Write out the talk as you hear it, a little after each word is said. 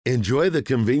Enjoy the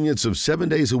convenience of 7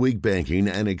 days a week banking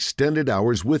and extended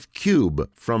hours with Cube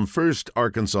from First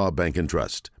Arkansas Bank and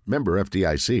Trust. Member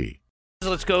FDIC.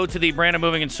 Let's go to the Brandon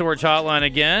Moving and Storage Hotline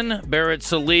again. Barrett,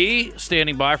 Sallee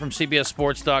standing by from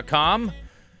CBSSports.com.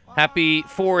 Happy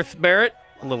 4th, Barrett.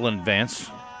 A little in advance.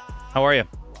 How are you?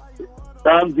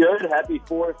 I'm good. Happy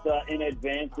 4th in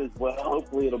advance as well.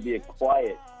 Hopefully it'll be a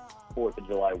quiet 4th of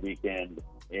July weekend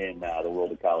in the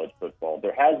world of college football.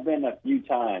 There has been a few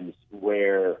times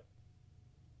where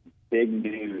big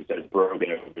news has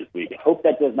broken over this week. I hope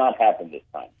that does not happen this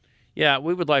time. Yeah,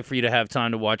 we would like for you to have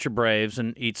time to watch your Braves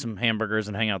and eat some hamburgers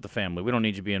and hang out with the family. We don't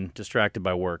need you being distracted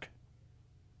by work.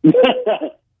 I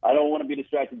don't want to be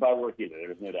distracted by work either.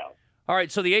 There's no doubt. All right,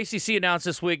 so the ACC announced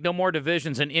this week no more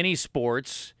divisions in any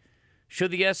sports.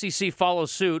 Should the SEC follow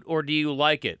suit, or do you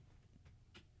like it?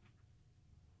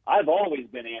 I've always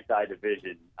been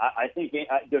anti-division. I think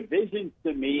divisions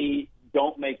to me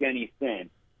don't make any sense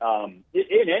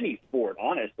in any sport,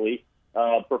 honestly,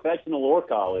 professional or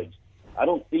college. I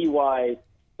don't see why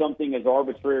something as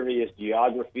arbitrary as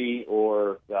geography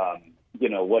or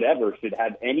whatever should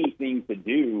have anything to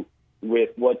do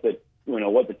with what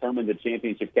determines a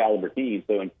championship caliber team.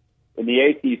 So in the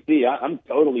ACC, I'm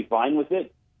totally fine with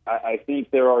it. I think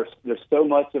there's so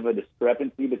much of a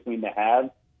discrepancy between the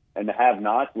haves and the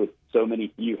have-nots with so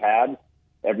many few haves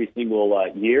every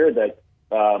single year that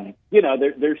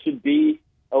there should be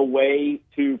a way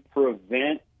to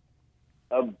prevent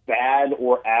a bad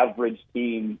or average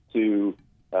team to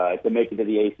make it to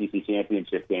the ACC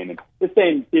championship game. And the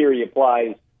same theory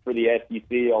applies for the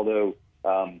SEC, although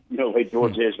the way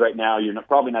Georgia is right now, you're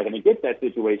probably not going to get that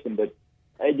situation. But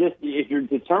if you're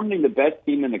determining the best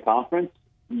team in the conference,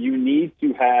 you need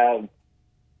to have,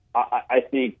 I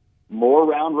think, more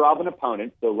round-robin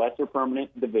opponents, so lesser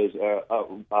permanent division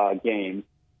games.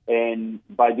 And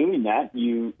by doing that,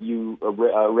 you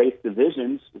erase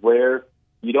divisions where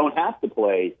you don't have to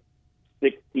play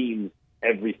 6 teams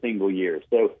every single year.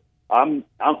 So I'm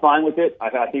fine with it.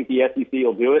 I think the SEC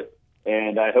will do it,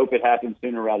 and I hope it happens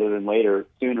sooner rather than later,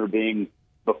 sooner being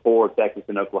before Texas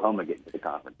and Oklahoma get into the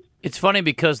conference. It's funny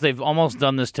because they've almost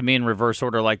done this to me in reverse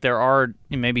order. Like there are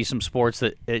maybe some sports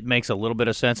that it makes a little bit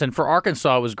of sense. And for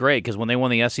Arkansas, it was great because when they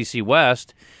won the SEC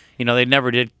West, they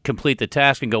never did complete the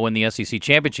task and go win the SEC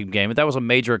championship game. But that was a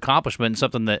major accomplishment and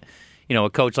something that, a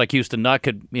coach like Houston Nutt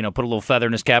could, put a little feather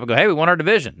in his cap and go, hey, we won our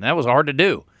division. And that was hard to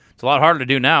do. It's a lot harder to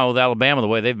do now with Alabama the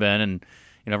way they've been and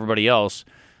everybody else.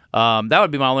 That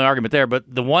would be my only argument there. But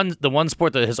the one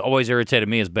sport that has always irritated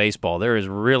me is baseball. There is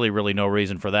really, really no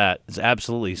reason for that. It's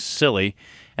absolutely silly.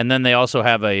 And then they also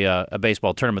have a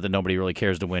baseball tournament that nobody really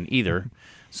cares to win either.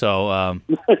 So I'm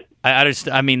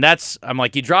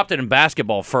like, you dropped it in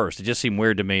basketball first. It just seemed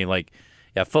weird to me. Like,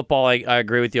 yeah, football, I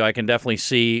agree with you. I can definitely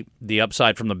see the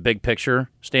upside from the big picture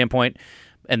standpoint.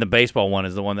 And the baseball one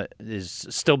is the one that is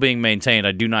still being maintained.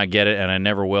 I do not get it, and I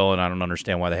never will, and I don't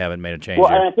understand why they haven't made a change. Well,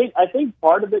 yet. And I think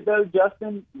part of it, though,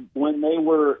 Justin, when they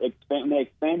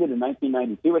expanded in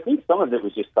 1992, I think some of it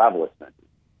was just travel expenses.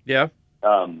 Yeah.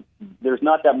 There's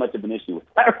not that much of an issue with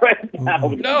that right now.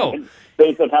 No.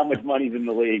 Based on how much money's in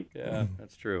the league. Yeah,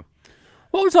 that's true.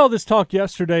 What was all this talk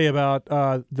yesterday about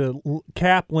the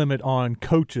cap limit on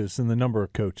coaches and the number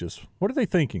of coaches? What are they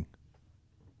thinking?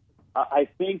 I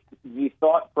think the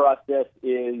thought process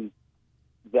is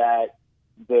that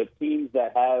the teams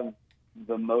that have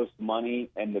the most money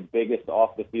and the biggest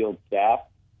off-the-field staff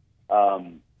are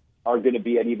going to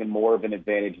be at even more of an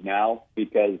advantage now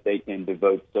because they can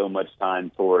devote so much time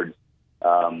towards,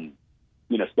 scouting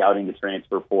the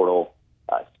transfer portal,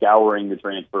 scouring the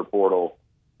transfer portal,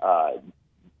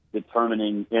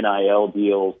 determining NIL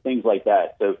deals, things like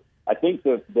that. So I think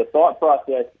the thought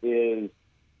process is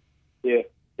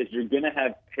if you're going to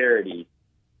have parity,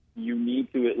 you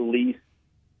need to at least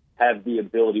have the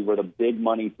ability where the big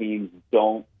money teams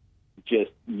don't just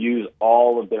use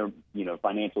all of their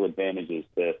financial advantages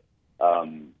to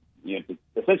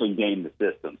essentially game the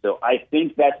system. So I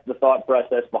think that's the thought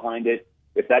process behind it.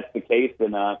 If that's the case,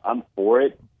 then I'm for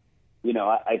it.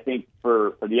 I think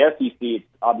for the SEC, it's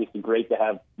obviously great to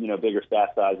have bigger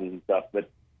staff sizes and stuff, but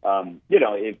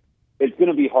it's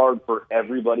going to be hard for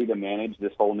everybody to manage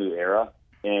this whole new era.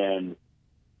 And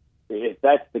if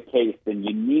that's the case, then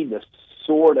you need to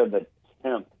sort of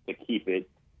attempt to keep it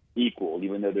equal.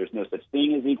 Even though there's no such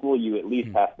thing as equal, you at least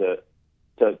have to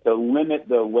limit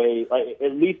the way,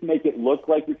 at least make it look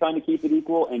like you're trying to keep it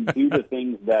equal and do the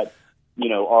things that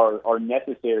are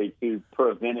necessary to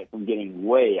prevent it from getting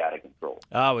way out of control.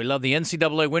 Oh, we love the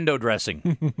NCAA window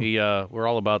dressing. We're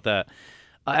all about that.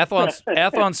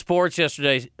 Athlon Sports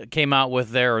yesterday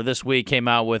this week came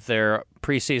out with their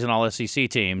preseason All-SEC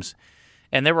teams,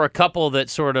 And there were a couple that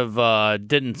sort of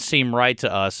didn't seem right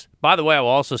to us. By the way, I will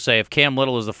also say if Cam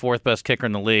Little is the fourth best kicker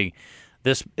in the league,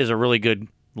 this is a really good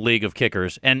league of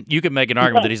kickers. And you can make an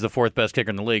argument that he's the fourth best kicker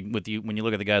in the league when you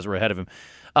look at the guys who are ahead of him.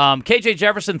 KJ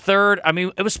Jefferson third. I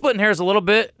mean, it was splitting hairs a little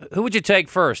bit. Who would you take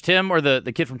first, him or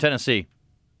the kid from Tennessee?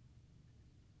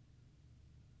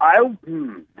 That's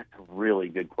a really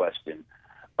good question.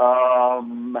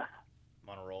 I'm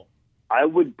on a roll. I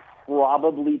would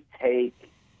probably take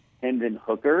Hendon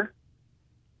Hooker.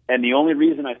 And the only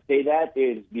reason I say that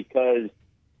is because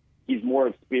he's more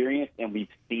experienced and we've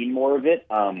seen more of it.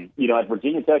 At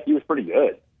Virginia Tech, he was pretty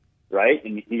good, right?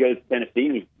 And he goes to Tennessee,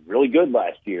 and he was really good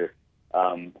last year.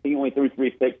 I think he only threw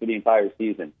 3 picks for the entire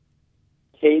season.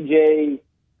 KJ,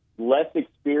 less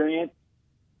experienced,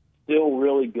 still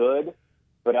really good,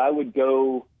 but I would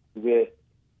go with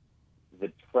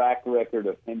the track record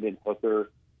of Hendon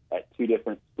Hooker at 2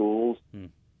 different schools,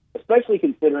 especially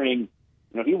considering,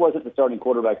 he wasn't the starting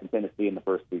quarterback in Tennessee in the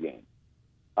first 2 games.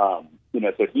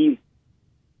 So he's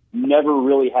never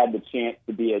really had the chance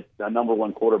to be a number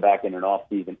 1 quarterback in an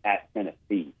offseason at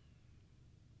Tennessee.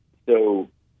 So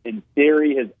in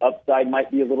theory, his upside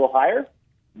might be a little higher,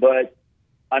 but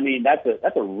I mean, that's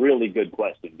a really good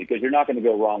question because you're not going to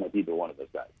go wrong with either one of those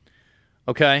guys.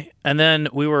 Okay, and then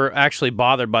we were actually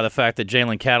bothered by the fact that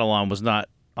Jalen Catalon was not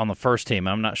on the first team.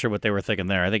 I'm not sure what they were thinking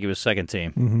there. I think he was second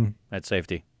team at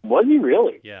safety. Was he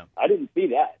really? Yeah. I didn't see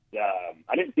that.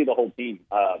 I didn't see the whole team,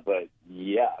 but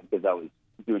yeah, because I was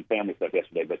doing family stuff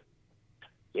yesterday. But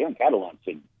Jalen Catalon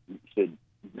should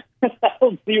I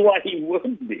don't see why he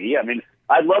wouldn't be. I mean,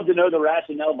 I'd love to know the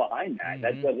rationale behind that.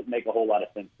 That doesn't make a whole lot of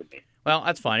sense to me. Well,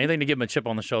 that's fine. Anything to give him a chip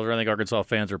on the shoulder, I think Arkansas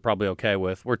fans are probably okay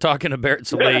with. We're talking to Barrett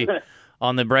Sallee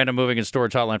on the Brandon Moving and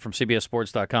Storage Hotline from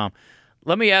CBSSports.com.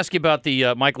 Let me ask you about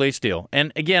the Mike Leach deal.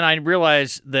 And again, I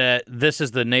realize that this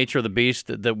is the nature of the beast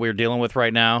that we're dealing with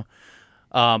right now.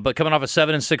 But coming off a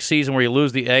 7-6 season where you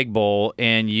lose the Egg Bowl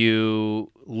and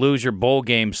you lose your bowl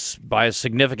games by a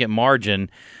significant margin,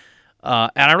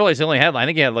 and I realize he I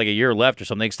think he had like a year left or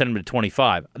something. They extended him to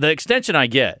 25. The extension I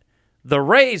get. The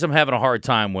Rays I'm having a hard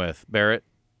time with, Barrett.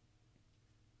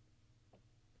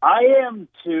 I am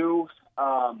too,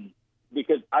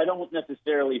 because I don't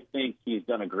necessarily think he's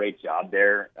done a great job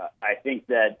there. I think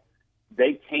that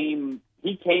he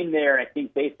came there, I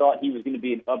think they thought he was going to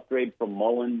be an upgrade from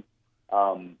Mullins,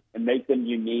 and make them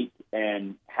unique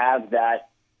and have that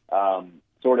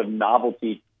sort of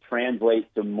novelty translate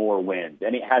to more wins.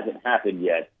 And it hasn't happened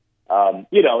yet.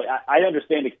 I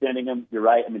understand extending them. You're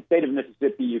right. I mean, state of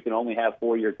Mississippi, you can only have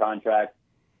 4-year contracts.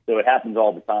 So it happens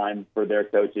all the time for their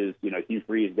coaches. Hugh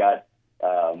Freeze got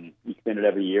extended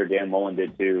every year. Dan Mullen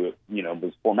did too. It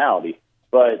was formality.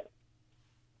 But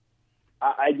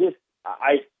I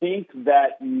think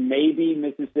that maybe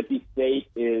Mississippi State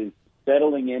is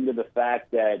settling into the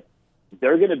fact that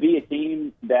they're going to be a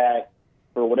team that,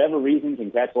 for whatever reason, can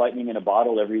catch lightning in a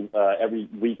bottle every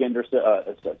weekend or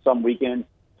so, some weekends,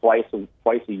 twice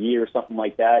a year, something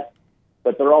like that.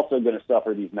 But they're also going to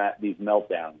suffer these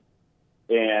meltdowns.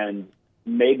 And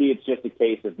maybe it's just a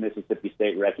case of Mississippi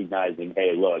State recognizing,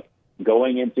 hey, look,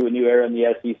 going into a new era in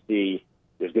the SEC,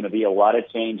 there's going to be a lot of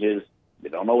changes. They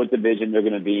don't know what division they're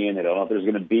going to be in. They don't know if there's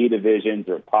going to be divisions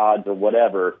or pods or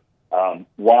whatever.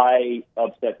 Why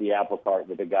upset the apple cart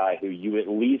with a guy who you at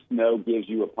least know gives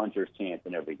you a puncher's chance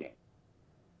in every game?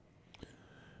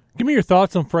 Give me your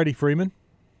thoughts on Freddie Freeman.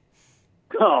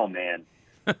 Oh, man.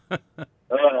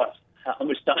 How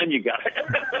much time you got?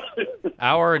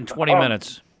 Hour and 20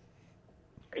 minutes.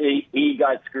 He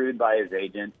got screwed by his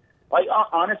agent. Like,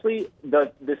 honestly,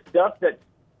 the stuff that's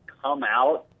come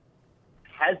out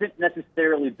hasn't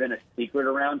necessarily been a secret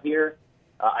around here.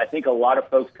 I think a lot of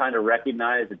folks kind of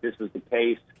recognize that this was the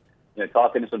case.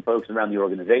 Talking to some folks around the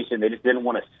organization, they just didn't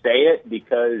want to say it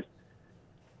because,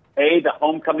 A, the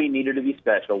homecoming needed to be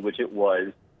special, which it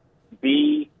was.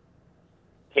 B,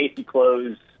 Casey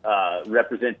Close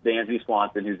represents Dansby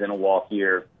Swanson, who's in a walk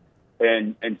here.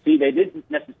 And C, they didn't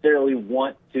necessarily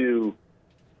want to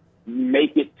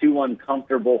make it too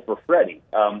uncomfortable for Freddie.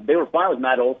 They were fine with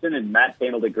Matt Olson, and Matt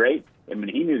handled it great. I mean,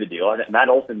 he knew the deal. Matt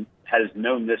Olson has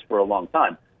known this for a long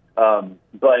time.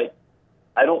 But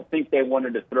I don't think they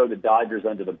wanted to throw the Dodgers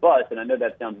under the bus. And I know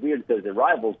that sounds weird because they're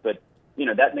rivals, but,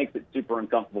 that makes it super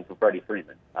uncomfortable for Freddie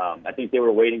Freeman. I think they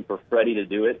were waiting for Freddie to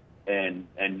do it, and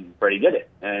Freddie did it.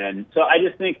 And so I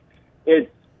just think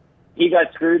he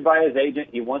got screwed by his agent.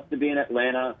 He wants to be in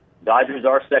Atlanta. Dodgers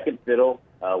are second fiddle,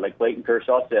 like Clayton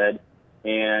Kershaw said.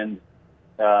 And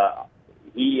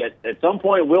he, at some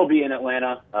point, will be in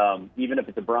Atlanta, even if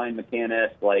it's a Brian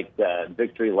McCann-esque, like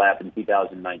victory lap in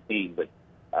 2019. But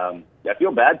I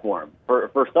feel bad for him.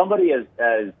 For somebody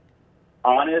as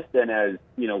honest and as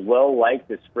well liked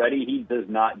as Freddie, he does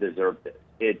not deserve this.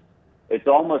 It's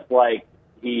almost like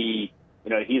he's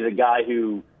a guy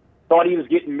who thought he was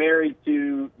getting married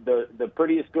to the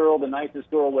prettiest girl, the nicest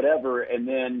girl, whatever, and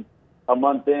then a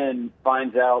month in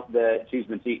finds out that she's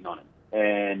been cheating on him,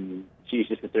 and she's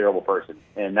just a terrible person.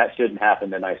 And that shouldn't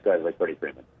happen to nice guys like Freddie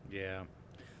Freeman. Yeah,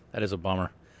 that is a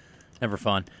bummer. Never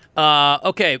fun.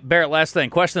 Okay, Barrett, last thing.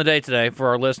 Question of the day today for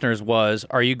our listeners was,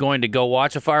 are you going to go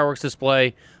watch a fireworks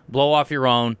display, blow off your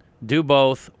own, do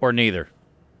both, or neither?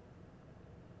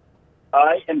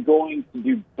 I am going to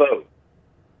do both.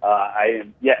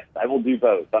 Yes, I will do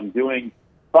both. I'm doing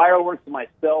fireworks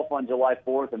myself on July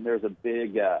 4th, and there's a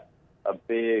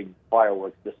big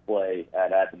fireworks display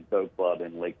at Athens Boat Club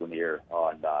in Lake Lanier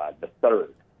on the 3rd.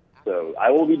 So I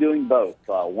will be doing both,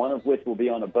 one of which will be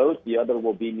on a boat. The other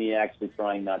will be me actually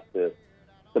trying not to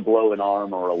blow an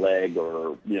arm or a leg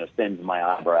or, singe my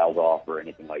eyebrows off or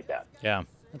anything like that. Yeah,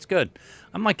 that's good.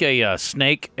 I'm like a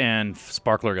snake and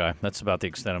sparkler guy. That's about the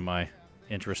extent of my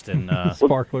interest in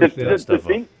sparklers.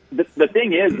 The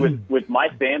thing is, with my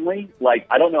family, like,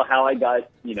 I don't know how I got,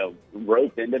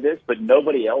 roped into this, but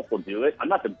nobody else will do it. I'm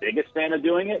not the biggest fan of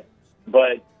doing it,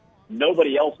 but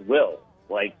nobody else will.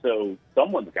 Like, so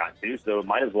someone's got to, so it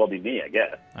might as well be me, I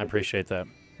guess. I appreciate that.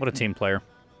 What a team player.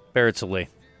 Barrett Sallee.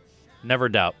 Never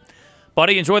doubt.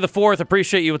 Buddy, enjoy the 4th.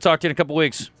 Appreciate you. We'll talk to you in a couple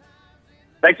weeks.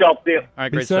 Thanks, y'all. See you. All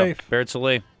right, Be great safe. stuff. Barrett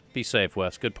Sallee. Be safe,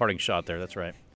 Wes. Good parting shot there. That's right.